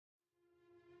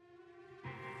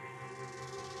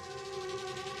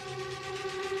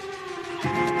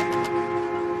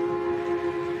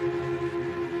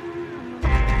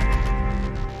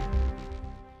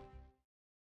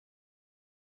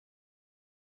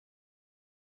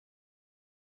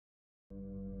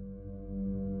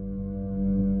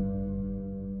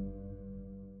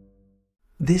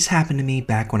This happened to me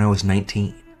back when I was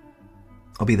 19.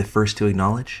 I'll be the first to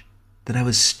acknowledge that I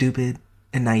was stupid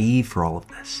and naive for all of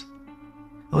this.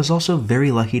 I was also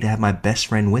very lucky to have my best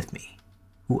friend with me,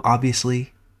 who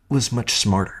obviously was much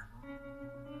smarter.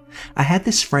 I had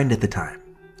this friend at the time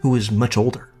who was much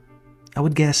older. I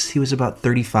would guess he was about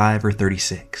 35 or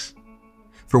 36.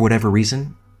 For whatever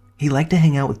reason, he liked to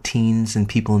hang out with teens and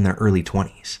people in their early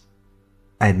 20s.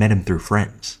 I had met him through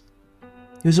friends.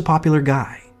 He was a popular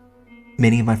guy.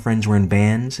 Many of my friends were in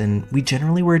bands, and we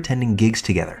generally were attending gigs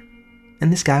together.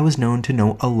 And this guy was known to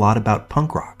know a lot about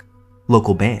punk rock,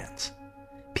 local bands,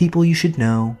 people you should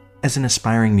know as an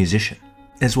aspiring musician,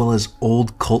 as well as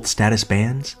old cult status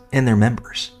bands and their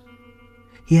members.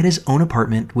 He had his own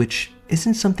apartment, which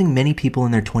isn't something many people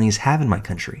in their 20s have in my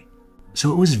country,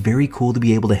 so it was very cool to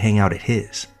be able to hang out at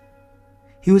his.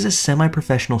 He was a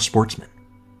semi-professional sportsman.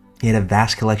 He had a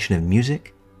vast collection of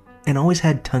music, and always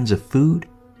had tons of food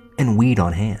and weed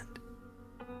on hand.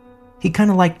 He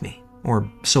kinda liked me, or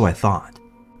so I thought.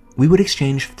 We would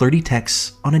exchange flirty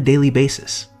texts on a daily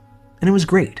basis, and it was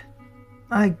great.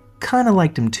 I kinda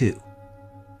liked him too.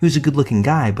 He was a good-looking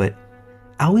guy, but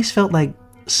I always felt like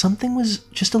something was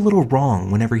just a little wrong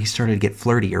whenever he started to get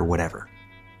flirty or whatever.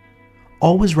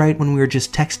 All was right when we were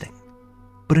just texting,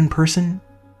 but in person,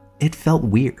 it felt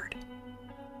weird.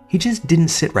 He just didn't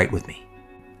sit right with me.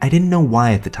 I didn't know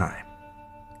why at the time.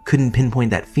 Couldn't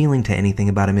pinpoint that feeling to anything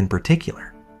about him in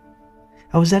particular.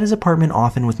 I was at his apartment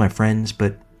often with my friends,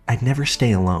 but I'd never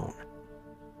stay alone.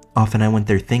 Often I went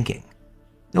there thinking,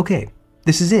 okay,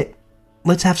 this is it.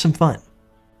 Let's have some fun.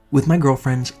 With my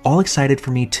girlfriends all excited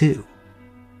for me too.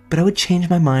 But I would change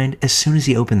my mind as soon as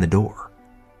he opened the door.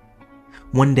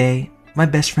 One day, my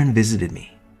best friend visited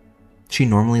me. She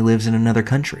normally lives in another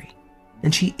country,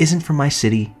 and she isn't from my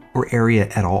city or area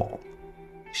at all.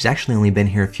 She's actually only been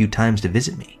here a few times to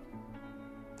visit me.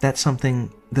 That's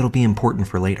something that'll be important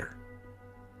for later.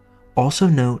 Also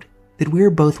note that we are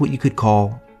both what you could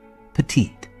call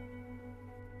petite.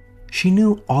 She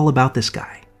knew all about this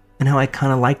guy and how I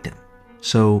kinda liked him.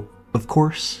 So, of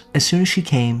course, as soon as she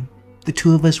came, the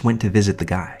two of us went to visit the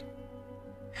guy.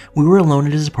 We were alone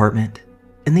at his apartment,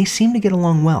 and they seemed to get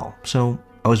along well, so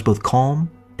I was both calm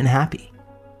and happy.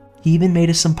 He even made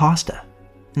us some pasta,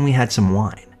 and we had some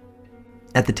wine.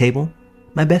 At the table,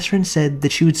 my best friend said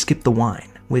that she would skip the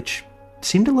wine, which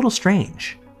seemed a little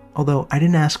strange, although I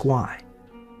didn't ask why.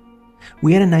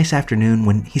 We had a nice afternoon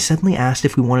when he suddenly asked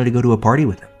if we wanted to go to a party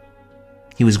with him.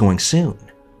 He was going soon,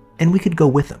 and we could go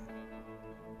with him.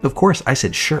 Of course, I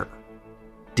said sure.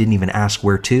 Didn't even ask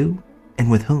where to and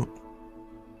with whom.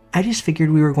 I just figured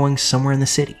we were going somewhere in the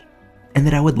city, and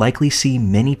that I would likely see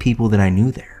many people that I knew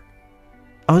there.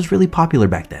 I was really popular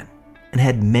back then, and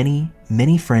had many,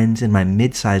 many friends in my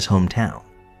mid-sized hometown,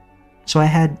 so I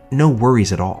had no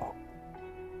worries at all.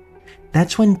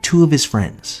 That's when two of his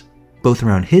friends, both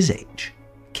around his age,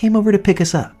 came over to pick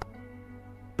us up.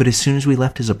 But as soon as we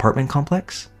left his apartment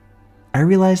complex, I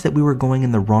realized that we were going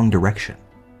in the wrong direction,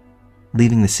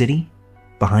 leaving the city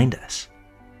behind us.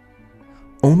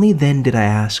 Only then did I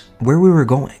ask where we were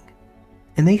going,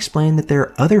 and they explained that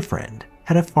their other friend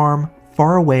had a farm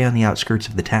far away on the outskirts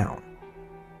of the town.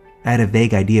 I had a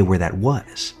vague idea where that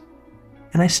was,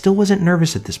 and I still wasn't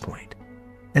nervous at this point,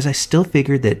 as I still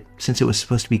figured that since it was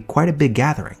supposed to be quite a big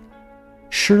gathering,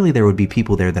 surely there would be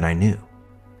people there that I knew.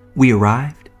 We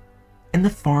arrived, and the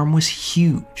farm was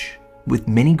huge, with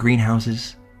many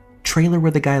greenhouses, trailer where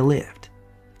the guy lived,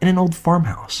 and an old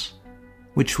farmhouse,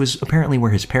 which was apparently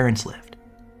where his parents lived.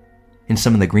 In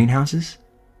some of the greenhouses,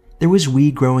 there was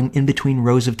weed growing in between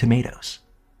rows of tomatoes.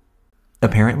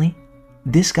 Apparently,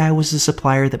 this guy was the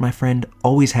supplier that my friend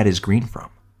always had his green from.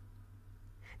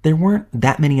 There weren't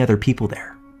that many other people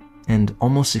there, and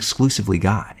almost exclusively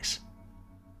guys.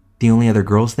 The only other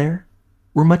girls there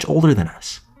were much older than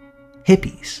us,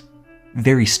 hippies,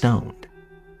 very stoned,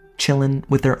 chillin'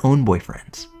 with their own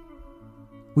boyfriends.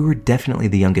 We were definitely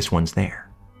the youngest ones there.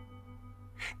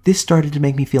 This started to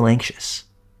make me feel anxious,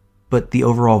 but the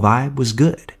overall vibe was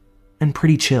good and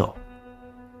pretty chill.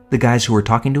 The guys who were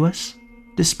talking to us,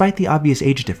 despite the obvious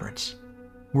age difference,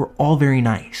 were all very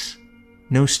nice.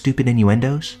 No stupid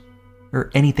innuendos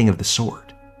or anything of the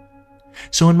sort.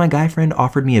 So when my guy friend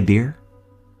offered me a beer,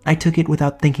 I took it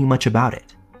without thinking much about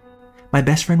it. My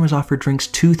best friend was offered drinks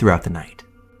too throughout the night,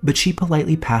 but she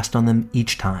politely passed on them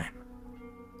each time.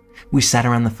 We sat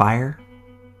around the fire,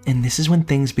 and this is when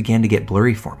things began to get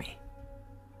blurry for me.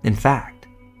 In fact,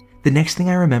 the next thing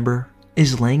I remember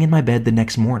is laying in my bed the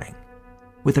next morning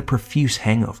with a profuse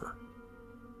hangover.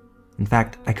 In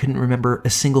fact, I couldn't remember a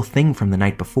single thing from the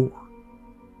night before.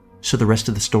 So the rest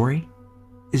of the story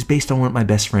is based on what my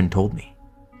best friend told me.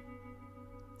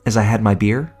 As I had my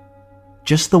beer,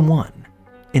 just the one,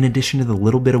 in addition to the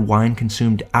little bit of wine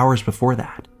consumed hours before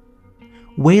that,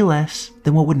 way less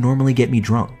than what would normally get me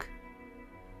drunk,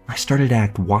 I started to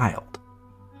act wild.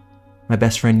 My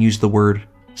best friend used the word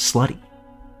slutty.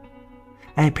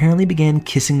 I apparently began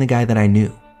kissing the guy that I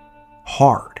knew,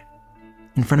 hard,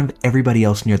 in front of everybody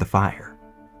else near the fire.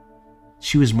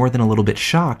 She was more than a little bit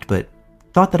shocked, but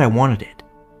thought that I wanted it.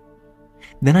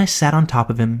 Then I sat on top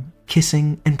of him,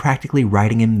 kissing and practically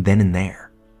riding him then and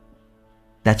there.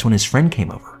 That's when his friend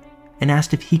came over and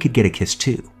asked if he could get a kiss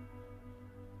too.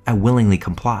 I willingly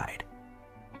complied.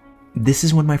 This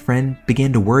is when my friend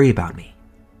began to worry about me,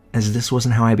 as this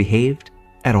wasn't how I behaved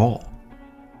at all.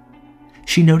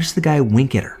 She noticed the guy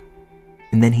wink at her,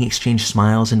 and then he exchanged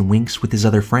smiles and winks with his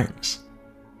other friends.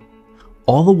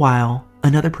 All the while,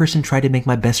 another person tried to make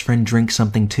my best friend drink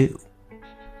something too,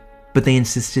 but they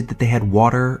insisted that they had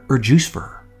water or juice for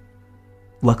her.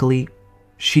 Luckily,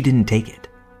 she didn't take it.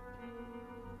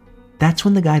 That's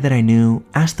when the guy that I knew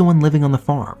asked the one living on the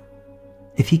farm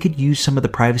if he could use some of the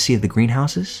privacy of the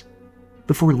greenhouses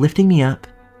before lifting me up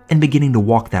and beginning to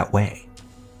walk that way.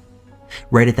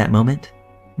 Right at that moment,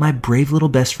 my brave little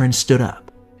best friend stood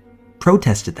up,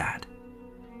 protested that.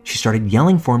 She started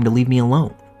yelling for him to leave me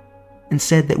alone and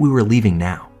said that we were leaving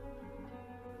now.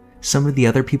 Some of the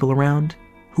other people around,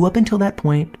 who up until that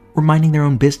point were minding their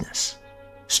own business,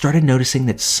 started noticing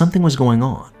that something was going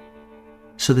on,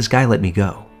 so this guy let me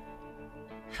go.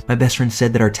 My best friend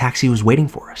said that our taxi was waiting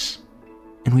for us,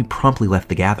 and we promptly left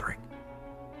the gathering.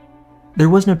 There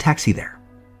was no taxi there.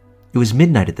 It was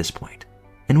midnight at this point,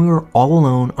 and we were all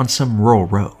alone on some rural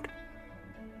road.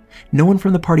 No one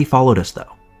from the party followed us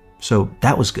though, so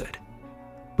that was good.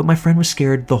 But my friend was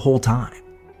scared the whole time.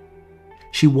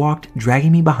 She walked,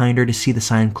 dragging me behind her to see the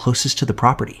sign closest to the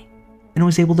property, and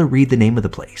was able to read the name of the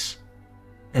place,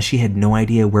 as she had no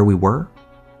idea where we were,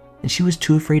 and she was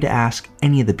too afraid to ask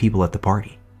any of the people at the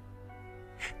party.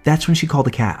 That's when she called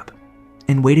a cab,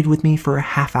 and waited with me for a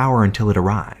half hour until it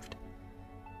arrived.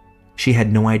 She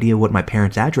had no idea what my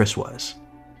parents' address was,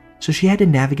 so she had to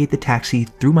navigate the taxi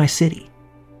through my city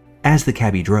as the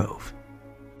cabbie drove.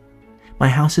 My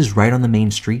house is right on the main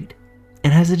street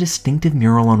and has a distinctive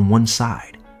mural on one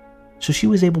side, so she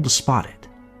was able to spot it.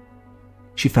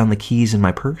 She found the keys in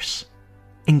my purse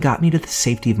and got me to the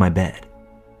safety of my bed.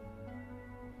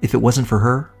 If it wasn't for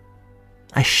her,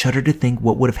 I shudder to think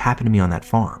what would have happened to me on that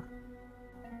farm.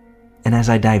 And as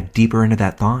I dive deeper into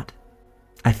that thought,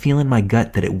 I feel in my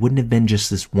gut that it wouldn't have been just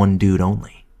this one dude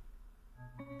only.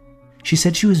 She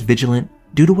said she was vigilant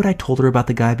due to what I told her about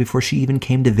the guy before she even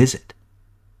came to visit.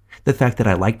 The fact that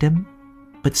I liked him,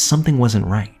 but something wasn't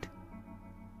right.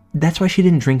 That's why she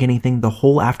didn't drink anything the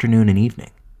whole afternoon and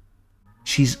evening.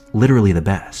 She's literally the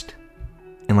best.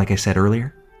 And like I said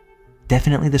earlier,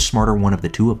 definitely the smarter one of the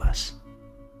two of us.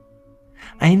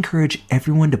 I encourage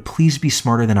everyone to please be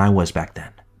smarter than I was back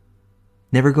then.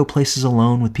 Never go places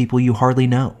alone with people you hardly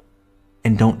know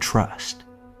and don't trust.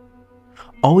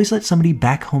 Always let somebody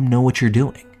back home know what you're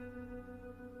doing.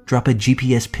 Drop a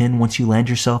GPS pin once you land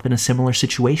yourself in a similar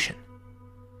situation.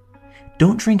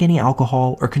 Don't drink any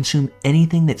alcohol or consume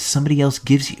anything that somebody else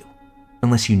gives you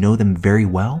unless you know them very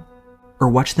well or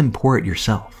watch them pour it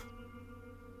yourself.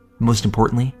 Most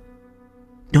importantly,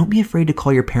 don't be afraid to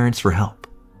call your parents for help.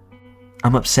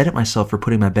 I'm upset at myself for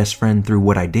putting my best friend through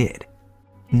what I did,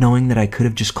 knowing that I could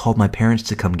have just called my parents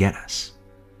to come get us.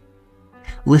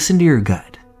 Listen to your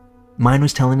gut. Mine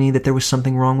was telling me that there was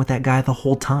something wrong with that guy the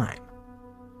whole time.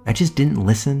 I just didn't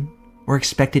listen or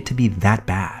expect it to be that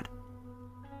bad.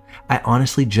 I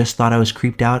honestly just thought I was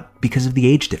creeped out because of the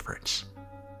age difference.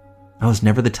 I was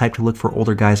never the type to look for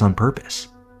older guys on purpose.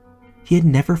 He had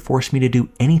never forced me to do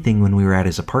anything when we were at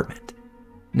his apartment.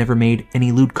 Never made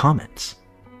any lewd comments.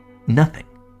 Nothing.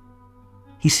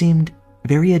 He seemed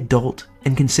very adult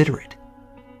and considerate,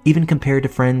 even compared to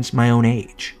friends my own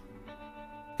age.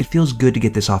 It feels good to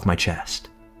get this off my chest.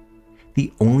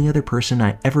 The only other person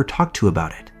I ever talked to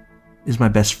about it is my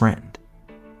best friend.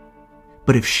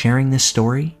 But if sharing this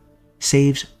story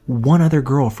saves one other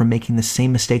girl from making the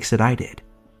same mistakes that I did,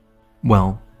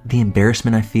 well, the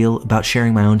embarrassment I feel about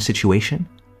sharing my own situation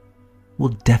will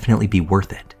definitely be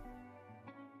worth it.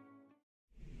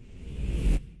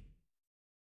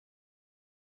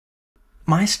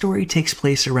 My story takes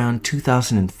place around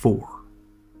 2004.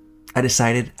 I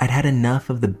decided I'd had enough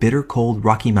of the bitter cold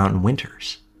Rocky Mountain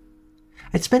winters.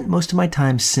 I'd spent most of my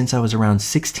time since I was around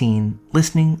 16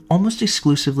 listening almost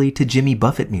exclusively to Jimmy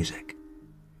Buffett music,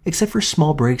 except for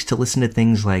small breaks to listen to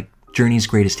things like Journey's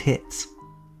greatest hits.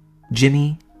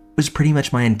 Jimmy was pretty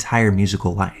much my entire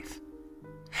musical life.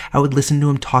 I would listen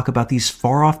to him talk about these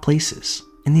far-off places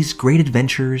and these great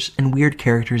adventures and weird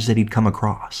characters that he'd come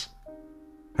across.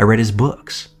 I read his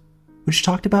books, which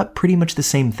talked about pretty much the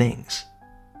same things.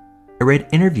 I read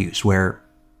interviews where,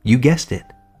 you guessed it,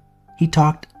 he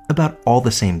talked about all the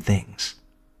same things.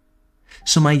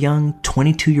 So my young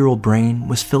 22-year-old brain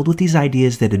was filled with these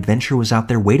ideas that adventure was out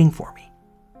there waiting for me,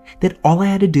 that all I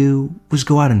had to do was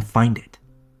go out and find it.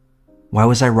 Why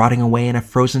was I rotting away in a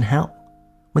frozen hell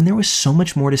when there was so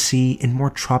much more to see in more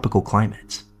tropical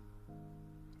climates?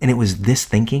 And it was this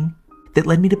thinking that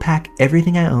led me to pack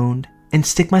everything I owned and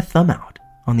stick my thumb out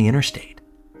on the interstate.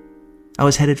 I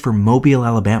was headed for Mobile,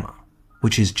 Alabama,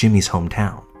 which is Jimmy's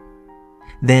hometown.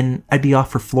 Then I'd be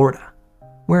off for Florida,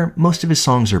 where most of his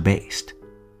songs are based.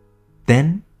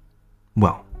 Then,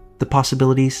 well, the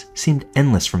possibilities seemed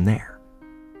endless from there.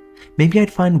 Maybe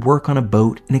I'd find work on a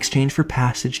boat in exchange for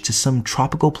passage to some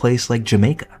tropical place like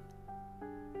Jamaica.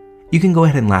 You can go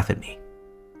ahead and laugh at me.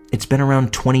 It's been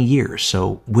around 20 years,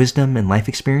 so wisdom and life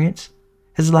experience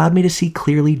has allowed me to see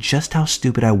clearly just how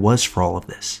stupid I was for all of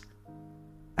this.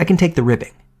 I can take the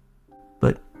ribbing,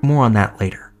 but more on that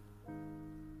later.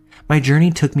 My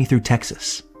journey took me through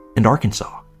Texas and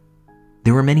Arkansas.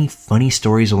 There were many funny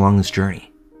stories along this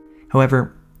journey.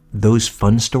 However, those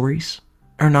fun stories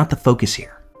are not the focus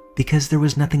here, because there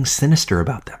was nothing sinister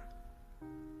about them.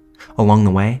 Along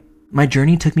the way, my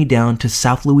journey took me down to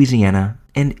South Louisiana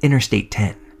and Interstate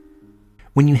 10.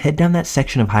 When you head down that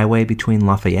section of highway between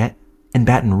Lafayette and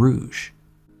Baton Rouge,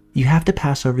 you have to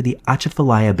pass over the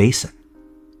Atchafalaya Basin,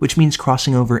 which means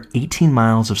crossing over 18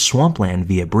 miles of swampland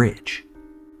via bridge.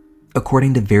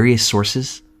 According to various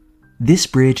sources, this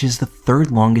bridge is the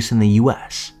 3rd longest in the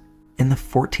US and the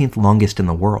 14th longest in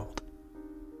the world.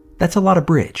 That's a lot of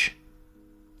bridge.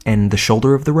 And the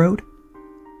shoulder of the road?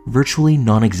 Virtually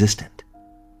non-existent.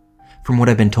 From what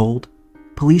I've been told,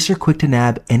 police are quick to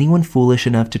nab anyone foolish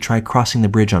enough to try crossing the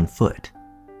bridge on foot.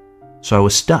 So I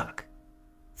was stuck,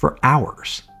 for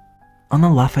hours, on the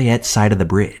Lafayette side of the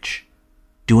bridge,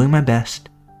 doing my best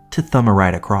to thumb a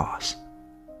ride across.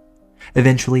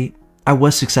 Eventually, I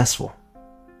was successful,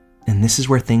 and this is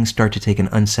where things start to take an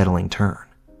unsettling turn.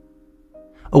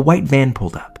 A white van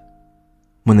pulled up.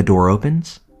 When the door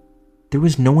opens, there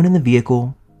was no one in the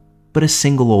vehicle but a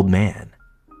single old man.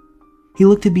 He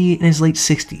looked to be in his late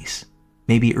 60s,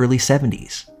 maybe early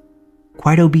 70s,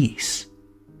 quite obese,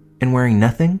 and wearing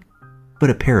nothing but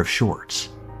a pair of shorts.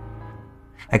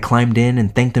 I climbed in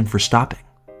and thanked him for stopping.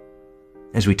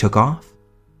 As we took off,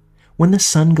 When the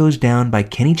Sun Goes Down by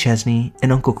Kenny Chesney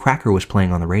and Uncle Kracker was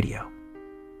playing on the radio.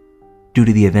 Due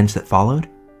to the events that followed,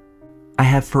 I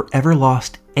have forever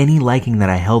lost any liking that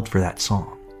I held for that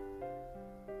song.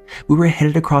 We were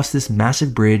headed across this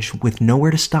massive bridge with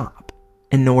nowhere to stop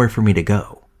and nowhere for me to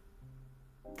go.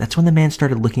 That's when the man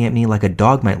started looking at me like a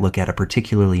dog might look at a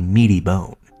particularly meaty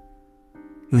bone.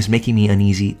 It was making me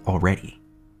uneasy already.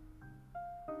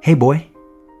 "Hey boy,"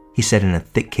 he said in a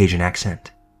thick Cajun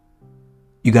accent.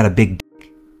 "You got a big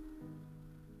dick?"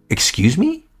 "Excuse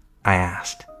me?" I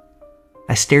asked.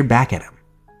 I stared back at him,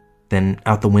 then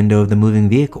out the window of the moving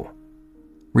vehicle,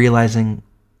 realizing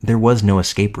there was no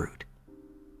escape route.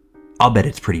 "I'll bet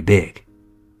it's pretty big,"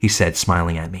 he said,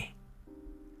 smiling at me.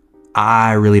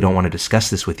 "I really don't want to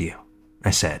discuss this with you," I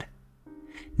said.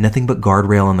 "Nothing but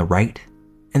guardrail on the right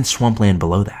and swampland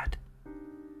below that.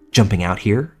 Jumping out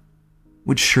here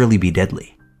would surely be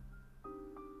deadly."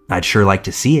 "I'd sure like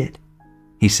to see it,"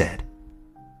 he said.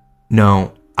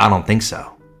 "No, I don't think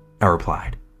so," I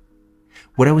replied.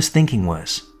 What I was thinking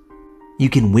was, you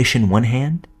can wish in one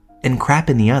hand and crap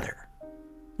in the other,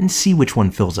 and see which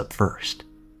one fills up first.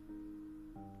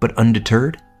 But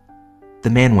undeterred, the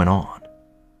man went on.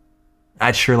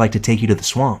 "I'd sure like to take you to the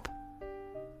swamp."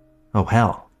 Oh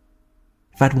hell.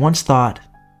 If I'd once thought,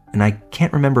 and I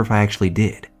can't remember if I actually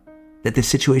did, that this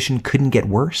situation couldn't get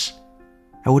worse,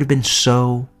 I would have been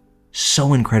so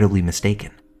incredibly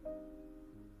mistaken.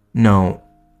 "No,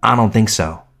 I don't think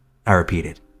so," I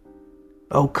repeated.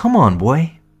 "Oh, come on,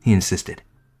 boy," he insisted.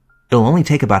 "It'll only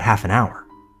take about half an hour."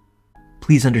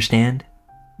 Please understand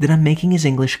that I'm making his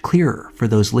English clearer for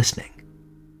those listening,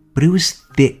 but it was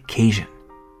thick Cajun,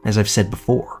 as I've said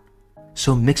before,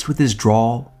 so mixed with his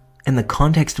drawl and the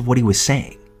context of what he was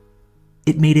saying,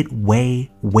 it made it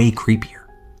way creepier.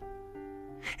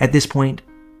 At this point,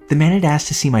 the man had asked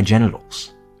to see my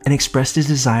genitals and expressed his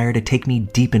desire to take me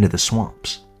deep into the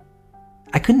swamps.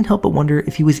 I couldn't help but wonder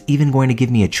if he was even going to give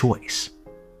me a choice,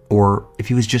 or if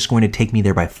he was just going to take me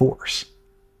there by force.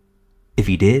 If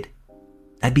he did,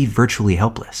 I'd be virtually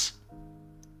helpless.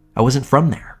 I wasn't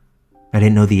from there. I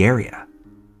didn't know the area.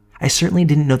 I certainly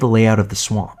didn't know the layout of the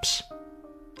swamps.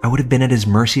 I would have been at his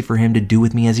mercy for him to do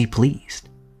with me as he pleased.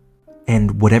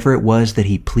 And whatever it was that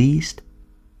he pleased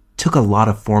took a lot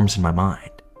of forms in my mind.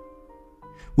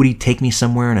 Would he take me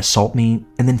somewhere and assault me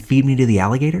and then feed me to the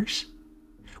alligators?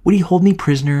 Would he hold me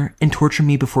prisoner and torture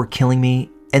me before killing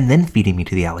me and then feeding me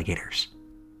to the alligators?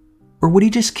 Or would he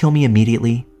just kill me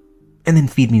immediately and then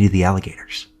feed me to the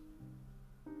alligators?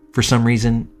 For some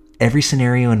reason, every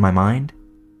scenario in my mind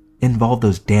involved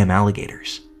those damn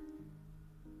alligators.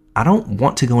 I don't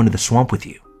want to go into the swamp with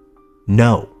you.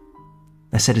 No,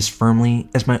 I said as firmly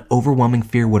as my overwhelming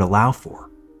fear would allow for.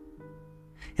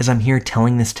 As I'm here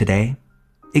telling this today,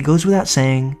 it goes without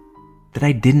saying that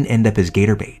I didn't end up as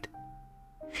gator bait.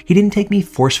 He didn't take me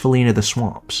forcefully into the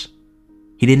swamps.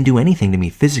 He didn't do anything to me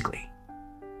physically.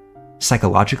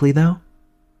 Psychologically, though,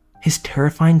 his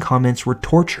terrifying comments were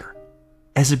torture,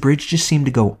 as the bridge just seemed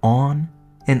to go on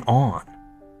and on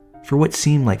for what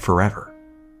seemed like forever.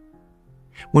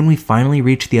 When we finally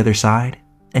reached the other side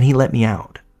and he let me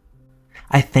out,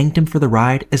 I thanked him for the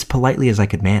ride as politely as I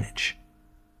could manage.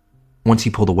 Once he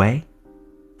pulled away,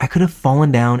 I could have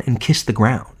fallen down and kissed the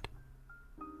ground.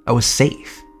 I was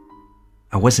safe.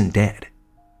 I wasn't dead.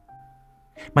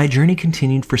 My journey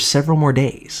continued for several more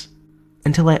days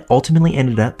until I ultimately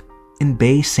ended up in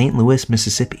Bay St. Louis,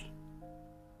 Mississippi.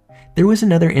 There was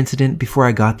another incident before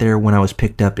I got there when I was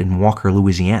picked up in Walker,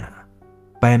 Louisiana,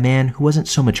 by a man who wasn't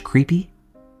so much creepy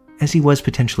as he was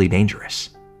potentially dangerous.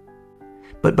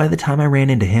 But by the time I ran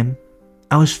into him,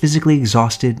 I was physically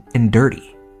exhausted and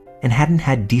dirty and hadn't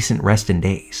had decent rest in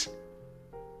days.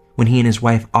 When he and his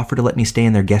wife offered to let me stay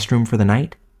in their guest room for the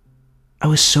night, I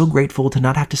was so grateful to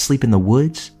not have to sleep in the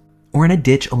woods or in a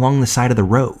ditch along the side of the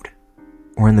road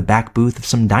or in the back booth of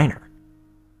some diner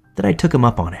that I took him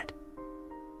up on it.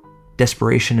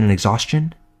 Desperation and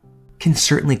exhaustion can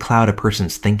certainly cloud a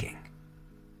person's thinking.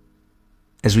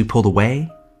 As we pulled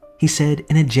away, he said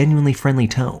in a genuinely friendly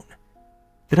tone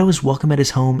that I was welcome at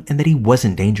his home and that he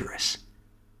wasn't dangerous.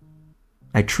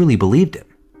 I truly believed him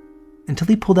until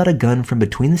he pulled out a gun from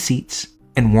between the seats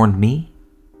and warned me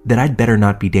that I'd better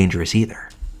not be dangerous either.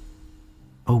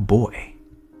 Oh boy.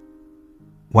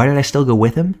 Why did I still go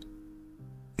with him?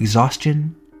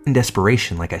 Exhaustion and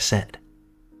desperation, like I said.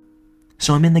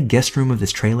 So I'm in the guest room of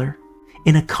this trailer,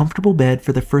 in a comfortable bed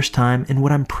for the first time in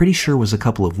what I'm pretty sure was a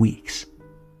couple of weeks.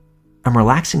 I'm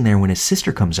relaxing there when his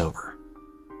sister comes over.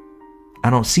 I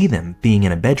don't see them being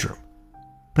in a bedroom,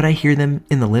 but I hear them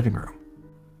in the living room.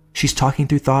 She's talking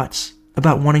through thoughts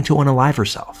about wanting to unalive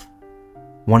herself,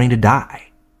 wanting to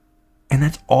die, and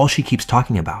that's all she keeps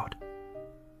talking about.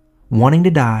 Wanting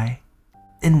to die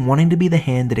and wanting to be the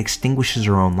hand that extinguishes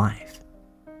her own life.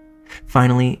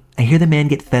 Finally, I hear the man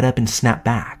get fed up and snap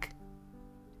back.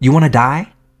 "You want to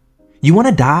die? You want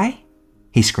to die?"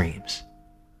 he screams.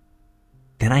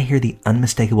 Then I hear the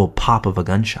unmistakable pop of a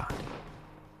gunshot.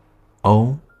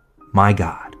 Oh my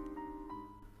God.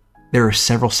 There are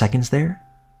several seconds there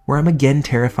where I'm again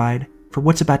terrified for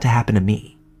what's about to happen to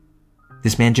me.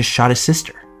 This man just shot his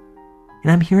sister,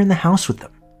 and I'm here in the house with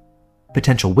them,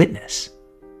 potential witness.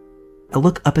 I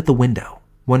look up at the window,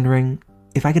 wondering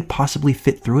if I could possibly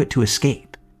fit through it to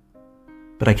escape,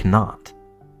 but I cannot.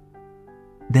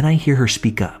 Then I hear her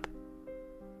speak up.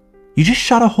 "You just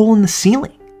shot a hole in the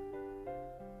ceiling."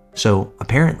 So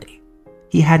apparently,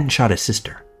 he hadn't shot his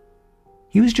sister.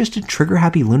 He was just a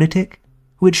trigger-happy lunatic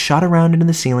who had shot around into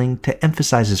the ceiling to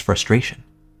emphasize his frustration.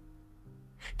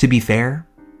 To be fair,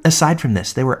 aside from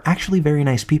this, they were actually very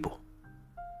nice people.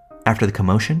 After the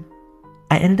commotion,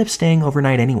 I ended up staying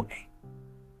overnight anyway.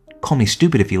 Call me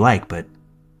stupid if you like, but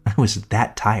I was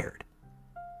that tired.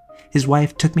 His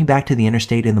wife took me back to the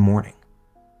interstate in the morning.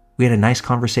 We had a nice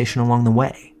conversation along the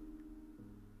way.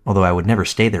 Although I would never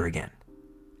stay there again.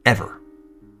 Ever.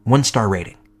 1-star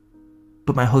rating.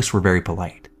 But my hosts were very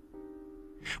polite.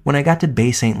 When I got to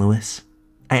Bay St. Louis,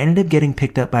 I ended up getting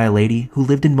picked up by a lady who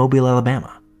lived in Mobile,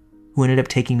 Alabama, who ended up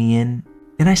taking me in,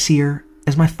 and I see her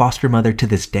as my foster mother to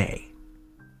this day.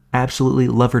 I absolutely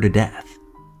love her to death.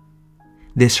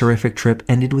 This horrific trip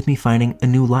ended with me finding a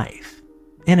new life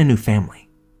and a new family.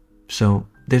 So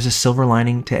there's a silver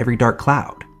lining to every dark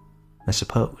cloud, I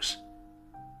suppose.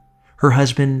 Her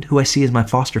husband, who I see as my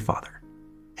foster father,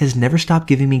 has never stopped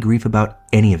giving me grief about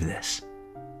any of this.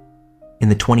 In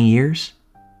the 20 years,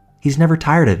 he's never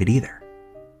tired of it either.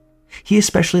 He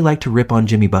especially liked to rip on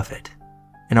Jimmy Buffett,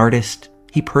 an artist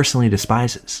he personally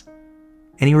despises,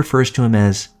 and he refers to him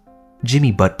as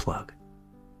Jimmy Buttplug.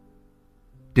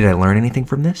 Did I learn anything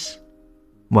from this?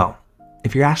 Well,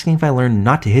 if you're asking if I learned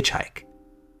not to hitchhike,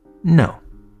 no.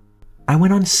 I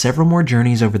went on several more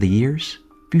journeys over the years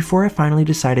before I finally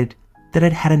decided that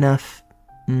I'd had enough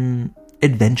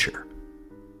adventure.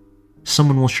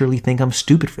 Someone will surely think I'm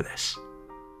stupid for this.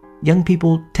 Young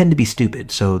people tend to be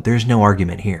stupid, so there's no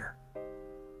argument here.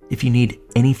 If you need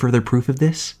any further proof of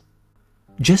this,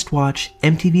 just watch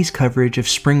MTV's coverage of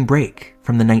Spring Break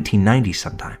from the 1990s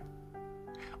sometime.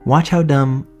 Watch how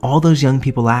dumb all those young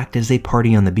people act as they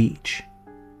party on the beach.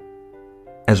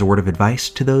 As a word of advice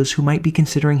to those who might be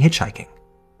considering hitchhiking,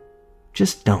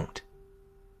 just don't.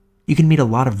 You can meet a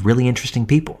lot of really interesting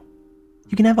people.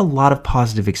 You can have a lot of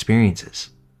positive experiences.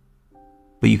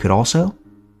 But you could also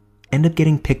end up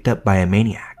getting picked up by a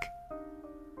maniac.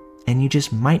 And you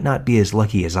just might not be as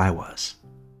lucky as I was.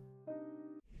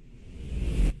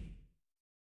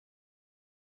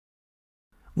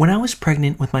 When I was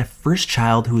pregnant with my first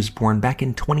child, who was born back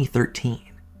in 2013,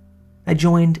 I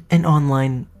joined an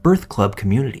online birth club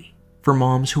community for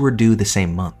moms who were due the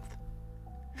same month.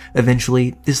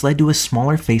 Eventually, this led to a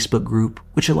smaller Facebook group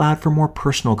which allowed for more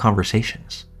personal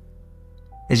conversations.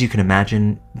 As you can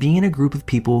imagine, being in a group of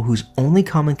people whose only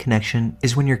common connection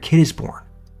is when your kid is born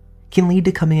can lead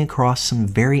to coming across some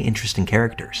very interesting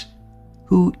characters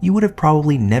who you would have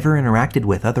probably never interacted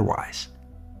with otherwise.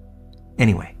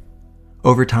 Anyway,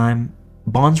 over time,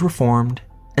 bonds were formed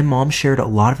and moms shared a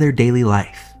lot of their daily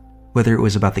life, whether it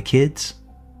was about the kids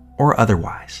or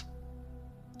otherwise.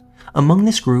 Among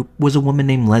this group was a woman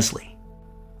named Leslie.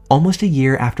 Almost a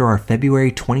year after our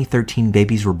February 2013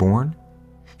 babies were born,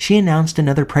 she announced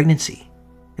another pregnancy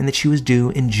and that she was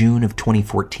due in June of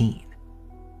 2014.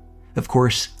 Of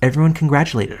course, everyone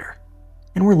congratulated her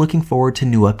and were looking forward to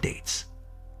new updates.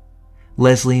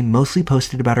 Leslie mostly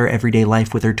posted about her everyday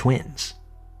life with her twins,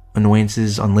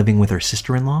 annoyances on living with her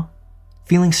sister-in-law,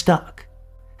 feeling stuck,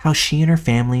 how she and her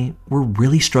family were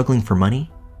really struggling for money,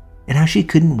 and how she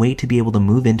couldn't wait to be able to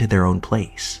move into their own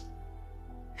place.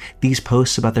 These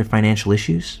posts about their financial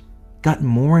issues got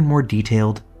more and more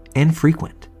detailed and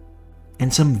frequent,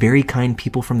 and some very kind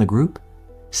people from the group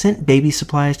sent baby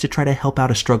supplies to try to help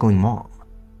out a struggling mom.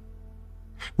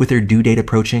 With her due date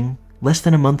approaching less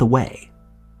than a month away,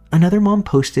 another mom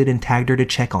posted and tagged her to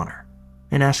check on her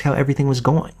and ask how everything was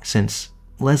going, since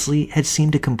Leslie had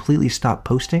seemed to completely stop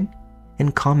posting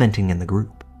and commenting in the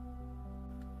group.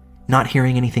 Not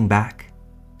hearing anything back,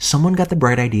 someone got the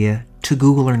bright idea to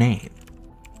Google her name,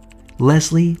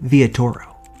 Leslie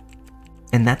Villatoro,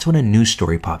 and that's when a news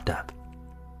story popped up.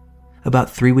 About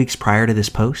 3 weeks prior to this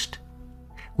post,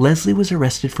 Leslie was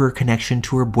arrested for her connection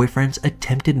to her boyfriend's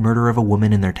attempted murder of a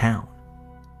woman in their town.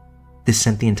 This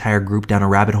sent the entire group down a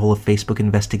rabbit hole of Facebook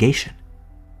investigation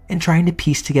and trying to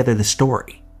piece together the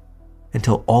story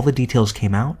until all the details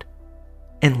came out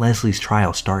and Leslie's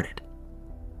trial started.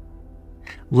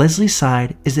 Leslie's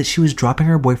side is that she was dropping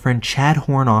her boyfriend Chad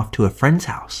Horn off to a friend's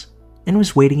house and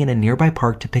was waiting in a nearby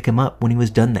park to pick him up when he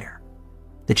was done there,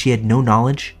 that she had no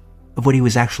knowledge of what he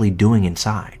was actually doing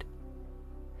inside.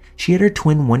 She had her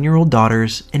twin 1-year-old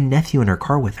daughters and nephew in her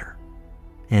car with her,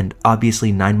 and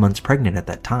obviously 9 months pregnant at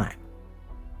that time.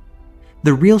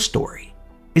 The real story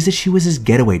is that she was his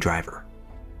getaway driver,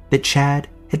 that Chad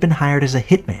had been hired as a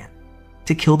hitman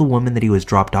to kill the woman that he was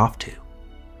dropped off to.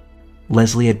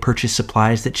 Leslie had purchased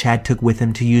supplies that Chad took with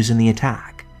him to use in the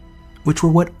attack, which were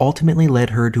what ultimately led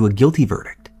her to a guilty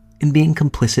verdict in being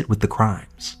complicit with the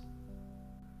crimes.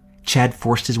 Chad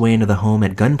forced his way into the home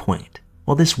at gunpoint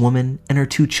while this woman and her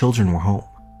 2 children were home.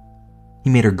 He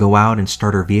made her go out and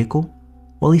start her vehicle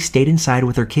while he stayed inside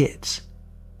with her kids.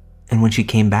 And when she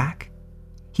came back,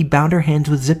 he bound her hands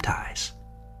with zip ties,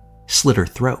 slit her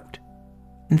throat,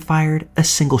 and fired a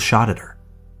single shot at her,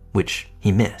 which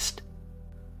he missed,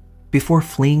 before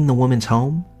fleeing the woman's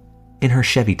home in her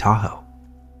Chevy Tahoe.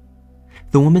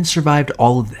 The woman survived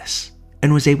all of this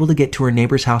and was able to get to her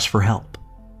neighbor's house for help.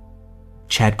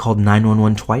 Chad called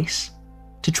 911 twice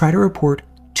to try to report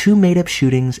 2 made-up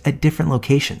shootings at different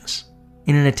locations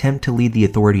in an attempt to lead the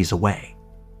authorities away.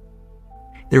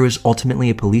 There was ultimately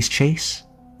a police chase,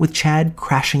 with Chad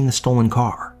crashing the stolen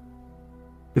car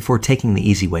before taking the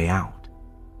easy way out.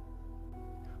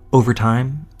 Over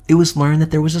time, it was learned that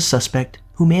there was a suspect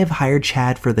who may have hired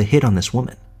Chad for the hit on this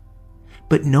woman,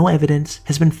 but no evidence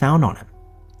has been found on him,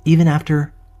 even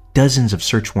after dozens of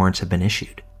search warrants have been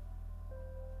issued.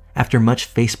 After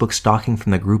much Facebook stalking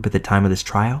from the group at the time of this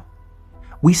trial,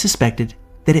 we suspected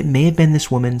that it may have been this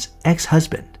woman's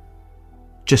ex-husband.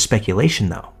 Just speculation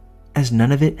though, as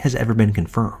none of it has ever been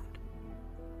confirmed.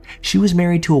 She was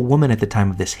married to a woman at the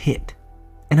time of this hit,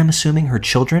 and I'm assuming her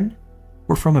children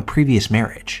were from a previous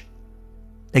marriage.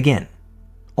 Again,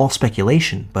 all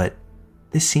speculation, but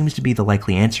this seems to be the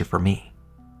likely answer for me.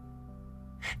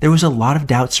 There was a lot of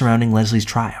doubt surrounding Leslie's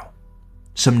trial.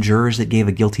 Some jurors that gave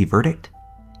a guilty verdict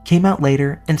came out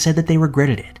later and said that they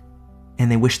regretted it,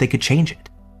 and they wish they could change it.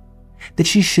 That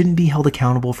she shouldn't be held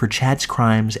accountable for Chad's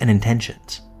crimes and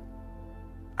intentions.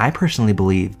 I personally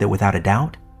believe that without a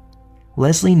doubt,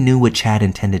 Leslie knew what Chad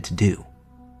intended to do.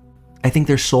 I think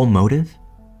their sole motive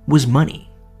was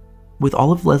money, with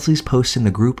all of Leslie's posts in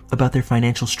the group about their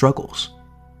financial struggles,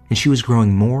 and she was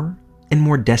growing more and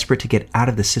more desperate to get out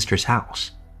of the sister's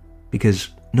house because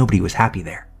nobody was happy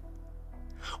there.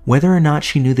 Whether or not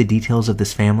she knew the details of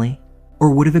this family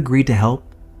or would have agreed to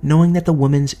help knowing that the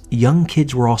woman's young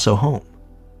kids were also home,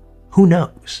 who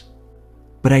knows?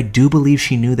 But I do believe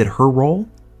she knew that her role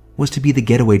was to be the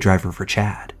getaway driver for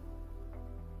Chad.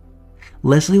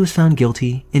 Leslie was found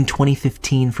guilty in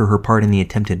 2015 for her part in the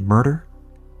attempted murder,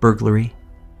 burglary,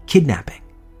 kidnapping,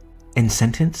 and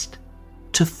sentenced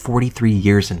to 43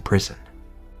 years in prison.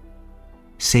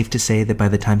 Safe to say that by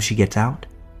the time she gets out,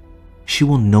 she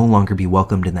will no longer be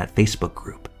welcomed in that Facebook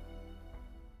group